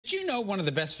Did you know one of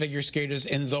the best figure skaters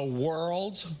in the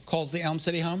world calls the Elm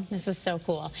City home? This is so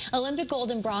cool. Olympic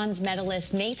gold and bronze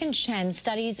medalist Nathan Chen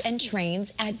studies and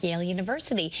trains at Yale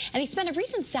University. And he spent a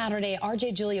recent Saturday at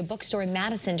R.J. Julia bookstore in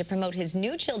Madison to promote his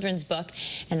new children's book.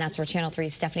 And that's where Channel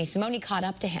 3's Stephanie Simone caught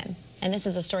up to him. And this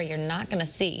is a story you're not going to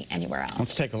see anywhere else.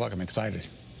 Let's take a look. I'm excited.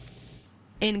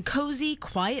 In cozy,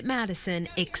 quiet Madison,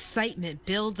 excitement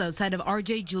builds outside of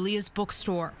R.J. Julia's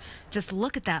bookstore. Just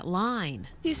look at that line.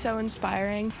 He's so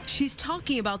inspiring. She's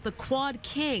talking about the Quad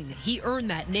King. He earned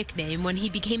that nickname when he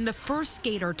became the first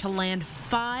skater to land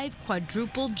 5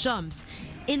 quadruple jumps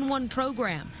in one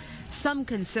program. Some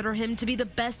consider him to be the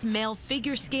best male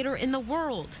figure skater in the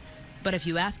world. But if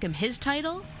you ask him his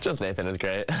title, just Nathan is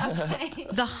great. Okay.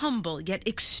 The humble yet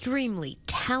extremely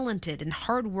talented and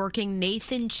hardworking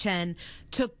Nathan Chen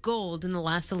took gold in the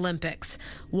last Olympics,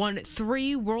 won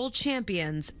 3 world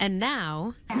champions, and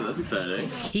now That's exciting.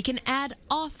 He can add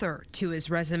author to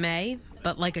his resume.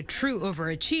 But like a true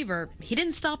overachiever, he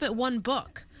didn't stop at one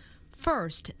book.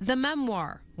 First, the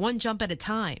memoir, One Jump at a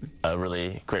Time. A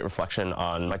really great reflection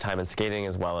on my time in skating,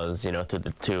 as well as, through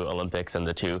the 2 Olympics and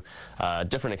the 2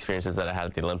 different experiences that I had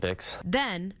at the Olympics.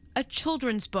 Then, a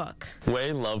children's book.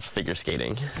 Wei loved figure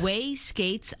skating. Wei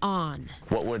skates on.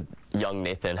 What would young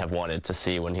Nathan have wanted to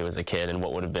see when he was a kid, and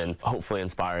what would have been hopefully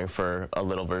inspiring for a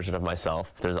little version of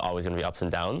myself? There's always going to be ups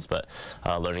and downs, but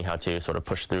learning how to sort of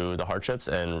push through the hardships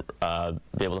and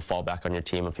be able to fall back on your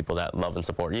team of people that love and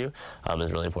support you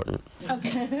is really important.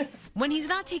 Okay. When he's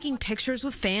not taking pictures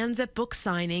with fans at book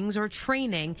signings or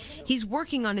training, he's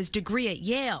working on his degree at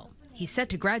Yale. He's set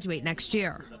to graduate next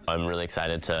year. I'm really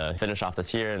excited to finish off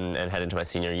this year and head into my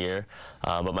senior year,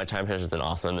 but my time here has been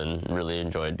awesome and really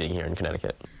enjoyed being here in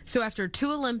Connecticut. So after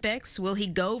 2 Olympics, will he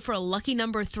go for a lucky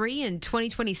number 3 in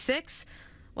 2026?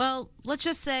 Well, let's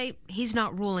just say he's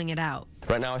not ruling it out.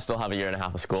 Right now I still have a year and a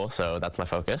half of school, so that's my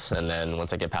focus. And then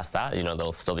once I get past that,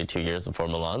 there'll still be 2 years before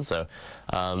Milan. So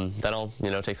then I'll,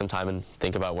 take some time and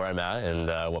think about where I'm at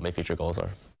and what my future goals are.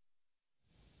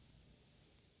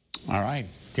 All right.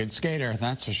 Good skater,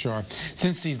 that's for sure.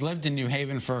 Since he's lived in New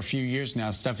Haven for a few years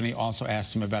now, Stephanie also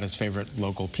asked him about his favorite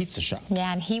local pizza shop.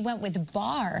 Yeah, and he went with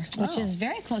Bar, which is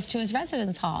very close to his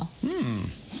residence hall.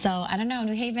 So, I don't know,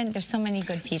 New Haven, there's so many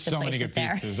good pizza places there. So many good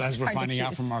pizzas, as we're finding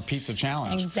out from our pizza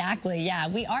challenge. Exactly, yeah.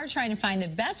 We are trying to find the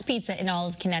best pizza in all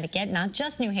of Connecticut, not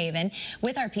just New Haven,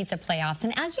 with our pizza playoffs.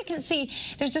 And as you can see,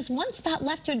 there's just one spot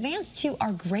left to advance to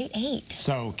our Great 8.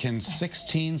 So, can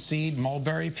 16-seed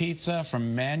Mulberry Pizza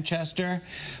from Manchester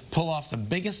pull off the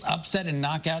biggest upset and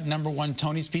knock out #1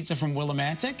 Tony's Pizza from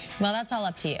Willimantic? Well, that's all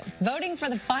up to you. Voting for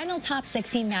the final top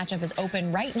 16 matchup is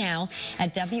open right now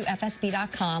at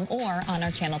WFSB.com or on our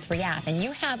Channel 3 app. And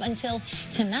you have until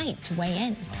tonight to weigh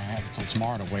in. I have until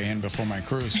tomorrow to weigh in before my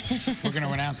cruise. We're going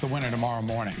to announce the winner tomorrow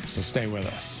morning, so stay with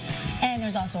us. And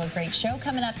there's also a great show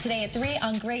coming up today at 3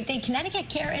 on Great Day Connecticut.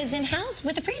 Kara is in-house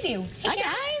with a preview. Hi,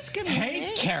 guys. Good morning.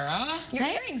 Hey, Kara. Your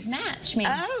earrings match me.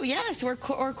 Oh, yes. We're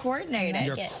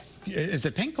coordinated. Is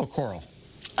it pink or coral?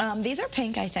 These are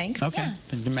pink, I think. Okay.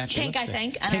 Yeah. Pink, I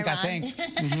think. Pink, I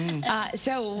think.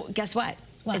 So, guess what?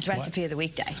 It's recipe of the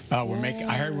weekday. Oh,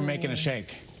 I heard we're making a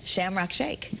shake. Shamrock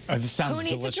shake. This sounds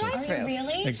delicious. Who needs a drive-thru?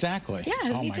 Really? Exactly.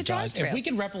 Yeah, who needs a drive-thru? If we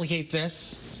can replicate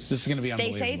this, this is going to be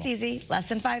unbelievable. They say it's easy, less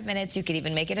than 5 minutes. You could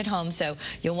even make it at home. So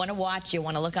you'll want to watch. You'll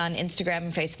want to look on Instagram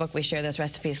and Facebook. We share those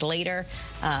recipes later.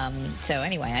 So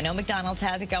anyway, I know McDonald's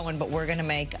has it going, but we're going to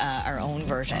make our own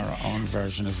version. Our own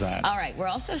version is that. All right. We're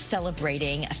also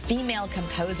celebrating female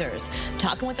composers.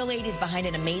 Talking with the ladies behind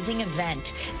an amazing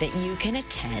event that you can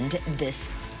attend this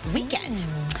weekend.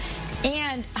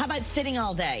 And how about sitting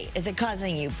all day? Is it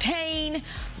causing you pain?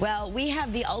 Well, we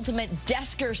have the ultimate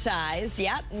desker-size.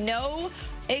 Yep, no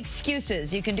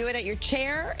excuses. You can do it at your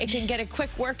chair. It can get a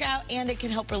quick workout, and it can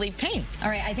help relieve pain. All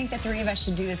right, I think the 3 of us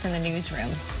should do this in the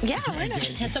newsroom. Yeah, why not?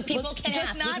 So people can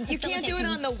just ask. You can't do it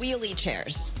on the wheelie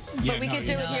chairs, but we could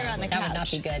do it here on the couch. That would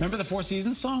not be good. Remember the Four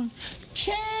Seasons song?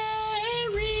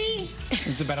 Cherry.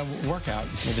 It's about a workout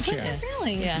with a chair.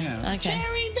 Really? Yeah. Okay.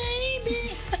 Cherry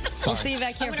baby. We'll see you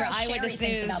back here for Eyewitness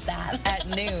News at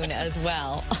noon as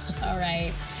well. All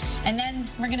right. And then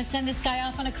we're going to send this guy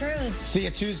off on a cruise. See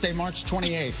you Tuesday, March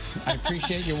 28th. I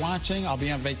appreciate you watching. I'll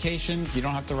be on vacation. You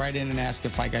don't have to write in and ask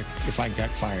if I got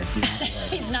fired. You don't have to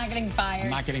write in. He's not getting fired.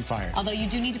 I'm not getting fired. Although you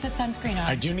do need to put sunscreen on.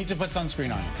 I do need to put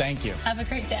sunscreen on. Thank you. Have a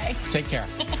great day. Take care.